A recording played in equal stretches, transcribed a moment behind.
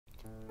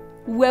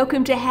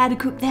Welcome to How to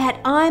Cook That.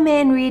 I'm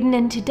Ann Reardon,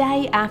 and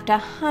today, after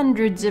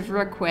hundreds of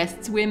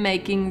requests, we're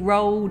making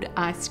rolled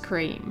ice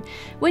cream.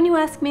 When you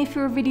ask me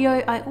for a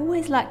video, I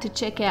always like to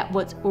check out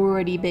what's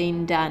already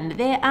been done.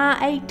 There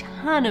are a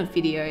ton of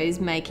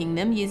videos making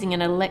them using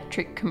an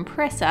electric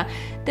compressor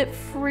that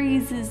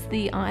freezes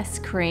the ice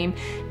cream,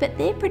 but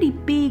they're pretty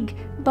big,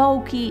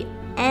 bulky,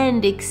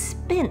 and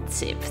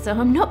expensive, so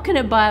I'm not going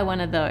to buy one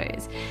of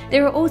those.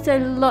 There are also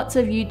lots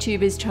of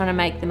YouTubers trying to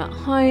make them at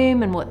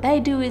home, and what they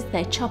do is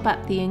they chop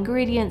up the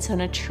ingredients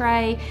on a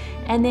tray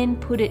and then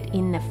put it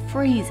in the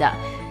freezer.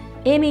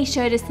 Emmy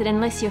showed us that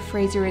unless your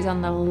freezer is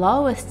on the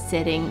lowest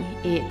setting,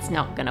 it's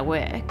not going to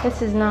work.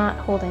 This is not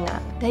holding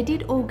up. They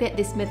did all get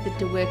this method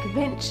to work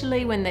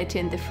eventually when they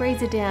turned the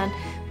freezer down,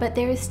 but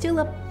there is still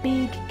a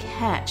big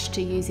catch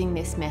to using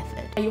this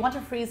method. You want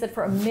to freeze it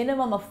for a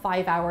minimum of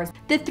 5 hours.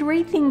 The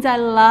three things I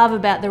love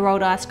about the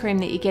rolled ice cream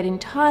that you get in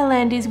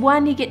Thailand is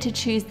 1, you get to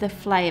choose the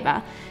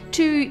flavour,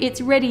 2,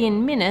 it's ready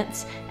in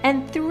minutes,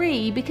 and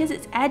 3, because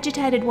it's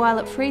agitated while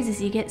it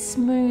freezes, you get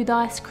smooth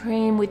ice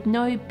cream with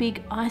no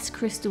big ice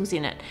crystals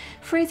in it.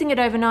 Freezing it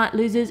overnight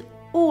loses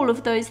all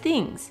of those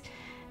things.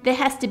 There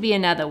has to be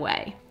another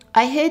way.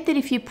 I heard that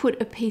if you put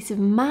a piece of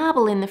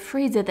marble in the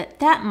freezer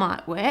that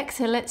might work,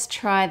 so let's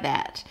try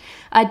that.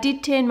 I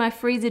did turn my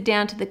freezer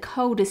down to the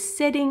coldest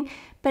setting,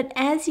 but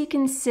as you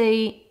can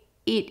see,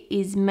 it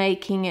is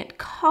making it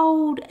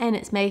cold and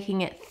it's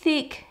making it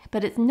thick,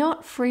 but it's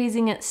not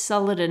freezing it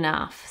solid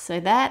enough, so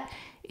that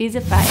is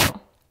a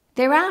fail.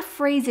 There are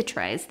freezer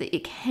trays that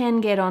you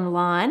can get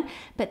online,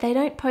 but they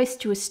don't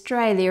post to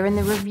Australia, and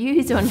the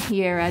reviews on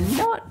here are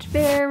not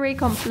very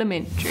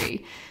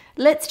complimentary.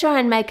 Let's try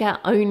and make our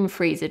own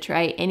freezer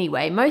tray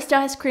anyway. Most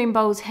ice cream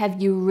bowls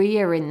have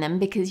urea in them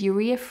because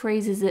urea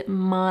freezes at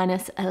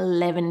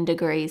 -11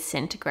 degrees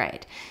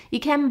centigrade. You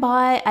can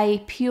buy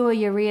a pure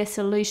urea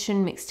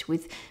solution mixed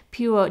with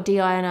pure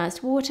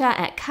deionized water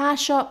at car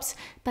shops,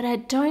 but I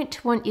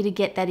don't want you to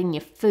get that in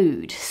your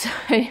food. So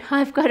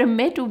I've got a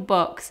metal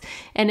box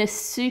and a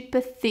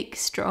super thick,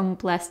 strong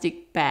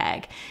plastic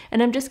bag,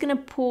 and I'm just going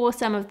to pour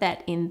some of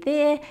that in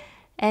there.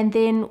 And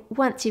then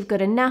once you've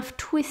got enough,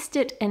 twist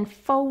it and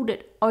fold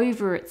it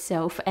over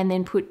itself and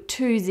then put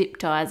 2 zip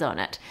ties on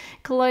it.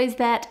 Close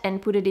that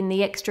and put it in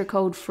the extra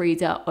cold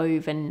freezer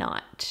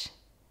overnight.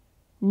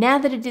 Now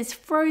that it is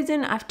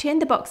frozen, I've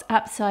turned the box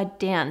upside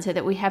down so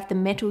that we have the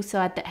metal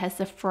side that has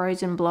the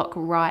frozen block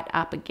right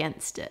up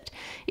against it.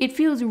 It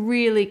feels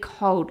really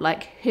cold,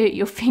 like hurt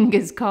your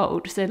fingers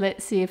cold, so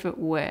let's see if it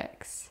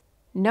works.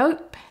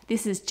 Nope,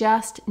 this is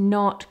just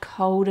not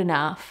cold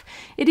enough.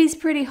 It is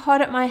pretty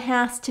hot at my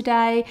house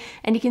today,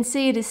 and you can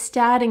see it is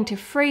starting to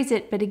freeze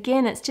it, but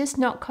again, it's just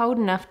not cold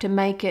enough to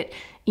make it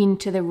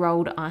into the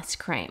rolled ice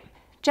cream.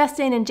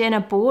 Justine and Jenna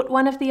bought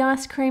one of the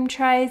ice cream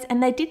trays,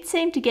 and they did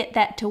seem to get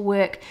that to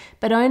work,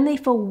 but only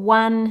for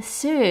 1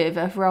 serve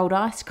of rolled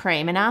ice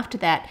cream, and after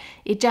that,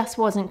 it just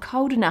wasn't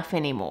cold enough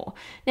anymore.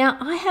 Now,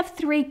 I have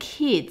 3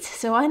 kids,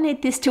 so I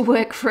need this to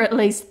work for at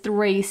least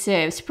 3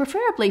 serves,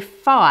 preferably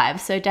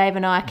 5, so Dave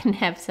and I can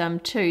have some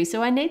too,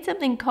 so I need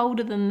something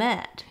colder than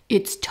that.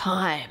 It's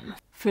time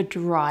for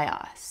dry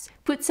ice.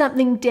 Put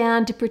something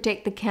down to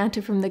protect the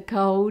counter from the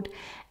cold.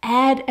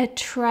 Add a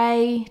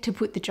tray to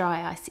put the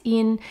dry ice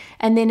in,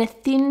 and then a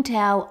thin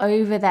towel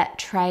over that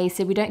tray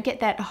so we don't get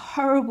that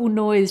horrible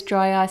noise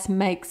dry ice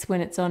makes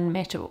when it's on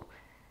metal.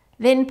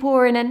 Then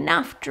pour in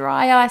enough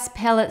dry ice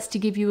pellets to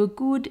give you a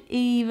good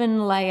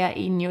even layer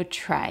in your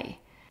tray.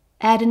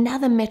 Add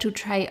another metal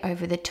tray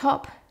over the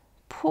top,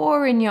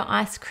 pour in your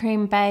ice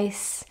cream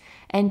base,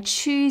 and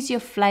choose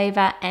your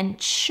flavour and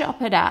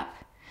chop it up.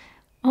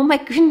 Oh my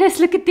goodness,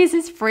 look at this,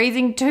 it's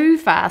freezing too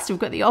fast. We've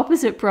got the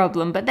opposite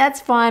problem, but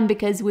that's fine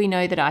because we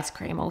know that ice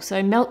cream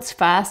also melts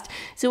fast.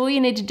 So all you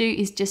need to do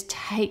is just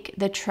take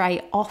the tray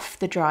off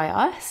the dry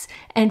ice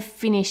and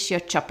finish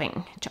your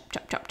chopping. Chop,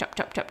 chop, chop, chop,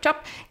 chop, chop,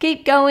 chop.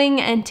 Keep going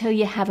until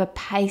you have a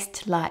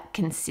paste-like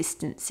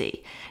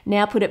consistency.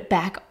 Now put it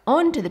back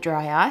onto the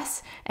dry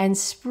ice and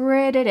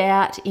spread it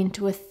out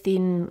into a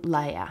thin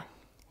layer.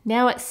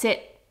 Now it's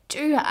set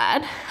too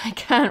hard, I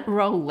can't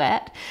roll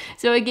that.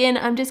 So again,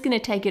 I'm just going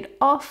to take it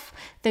off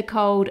the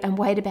cold and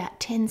wait about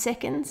 10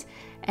 seconds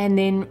and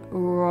then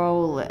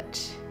roll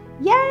it.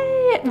 Yay,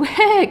 it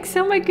works!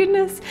 Oh my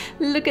goodness,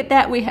 look at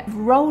that. We have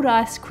rolled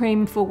ice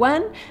cream for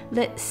 1.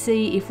 Let's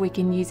see if we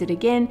can use it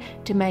again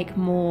to make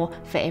more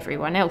for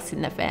everyone else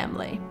in the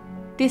family.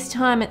 This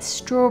time it's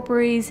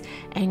strawberries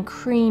and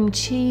cream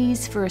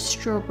cheese for a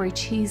strawberry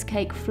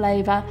cheesecake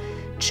flavour.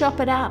 Chop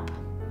it up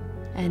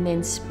and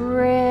then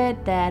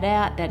spread that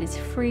out. That is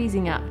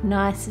freezing up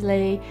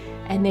nicely,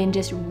 and then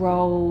just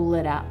roll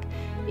it up.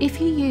 If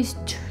you use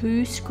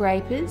 2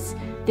 scrapers,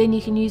 then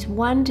you can use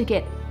one to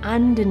get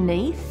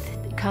underneath,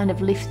 it kind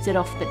of lifts it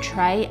off the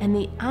tray, and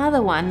the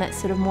other one that's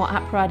sort of more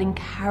upright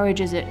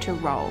encourages it to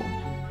roll.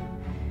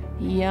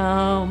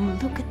 Yum,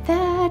 look at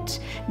that.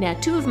 Now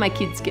 2 of my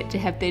kids get to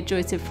have their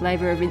choice of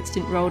flavour of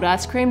instant rolled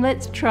ice cream.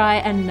 Let's try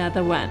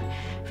another one.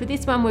 For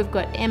this one we've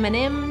got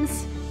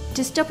M&Ms,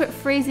 To stop it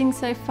freezing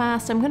so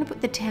fast, I'm going to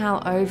put the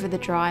towel over the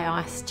dry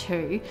ice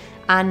too,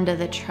 under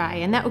the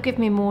tray, and that will give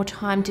me more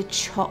time to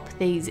chop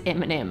these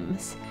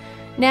M&Ms.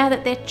 Now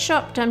that they're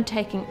chopped, I'm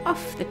taking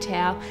off the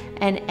towel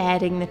and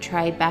adding the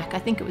tray back. I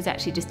think it was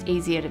actually just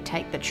easier to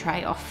take the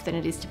tray off than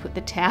it is to put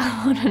the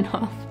towel on and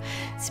off.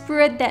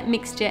 Spread that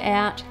mixture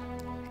out.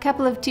 A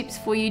couple of tips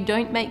for you: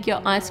 don't make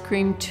your ice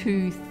cream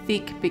too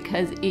thick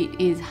because it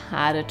is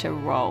harder to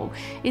roll.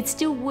 It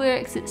still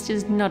works, it's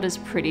just not as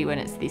pretty when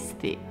it's this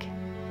thick.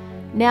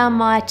 Now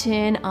my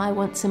turn. I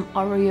want some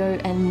Oreo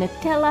and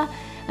Nutella.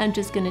 I'm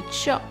just going to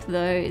chop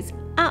those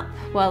up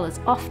while it's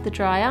off the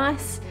dry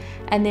ice,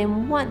 and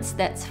then once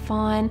that's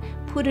fine,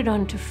 put it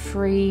on to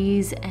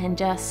freeze and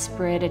just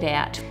spread it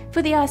out.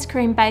 For the ice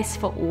cream base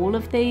for all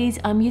of these,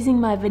 I'm using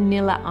my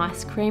vanilla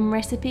ice cream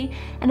recipe,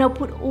 and I'll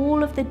put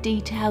all of the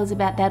details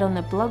about that on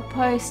the blog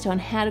post on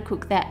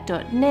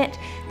howtocookthat.net.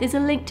 There's a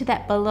link to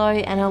that below,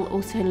 and I'll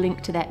also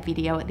link to that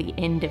video at the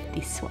end of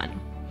this one.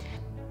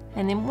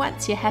 And then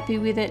once you're happy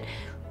with it,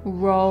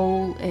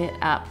 roll it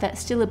up.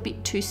 That's still a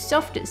bit too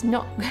soft, it's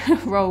not going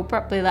to roll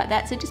properly like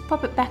that, so just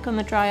pop it back on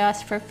the dry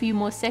ice for a few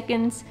more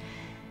seconds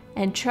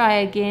and try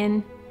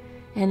again,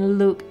 and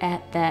look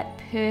at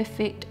that,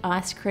 perfect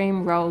ice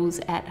cream rolls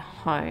at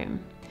home.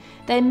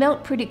 They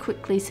melt pretty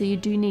quickly, so you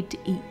do need to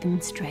eat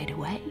them straight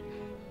away.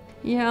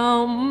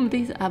 Yum,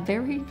 these are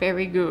very,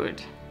 very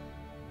good.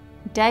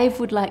 Dave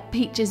would like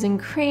peaches and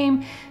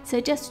cream, so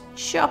just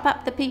chop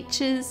up the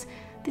peaches.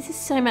 This is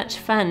so much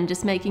fun,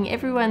 just making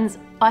everyone's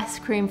ice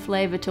cream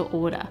flavour to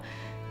order.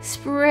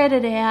 Spread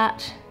it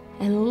out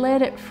and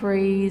let it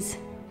freeze,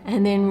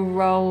 and then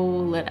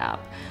roll it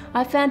up.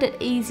 I found it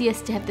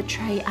easiest to have the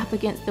tray up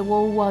against the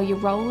wall while you're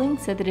rolling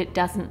so that it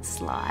doesn't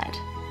slide.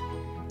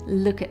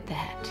 Look at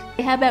that.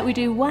 How about we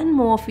do one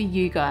more for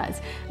you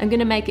guys? I'm going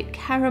to make it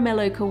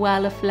caramello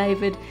koala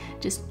flavoured.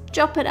 Just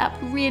chop it up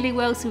really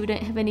well so we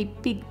don't have any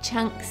big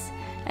chunks,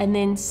 and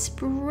then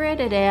spread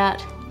it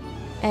out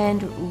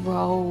and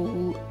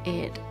roll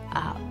it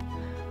up.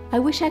 I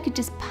wish I could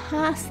just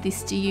pass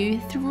this to you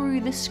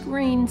through the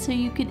screen so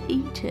you could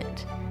eat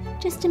it.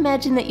 Just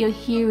imagine that you're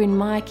here in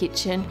my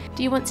kitchen.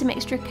 Do you want some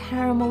extra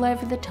caramel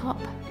over the top?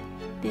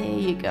 There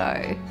you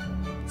go.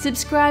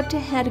 Subscribe to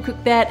How to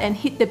Cook That and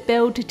hit the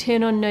bell to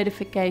turn on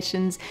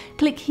notifications.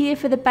 Click here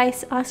for the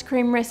base ice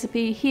cream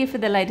recipe, here for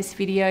the latest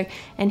video,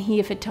 and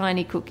here for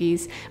tiny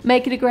cookies.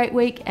 Make it a great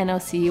week, and I'll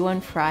see you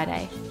on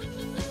Friday.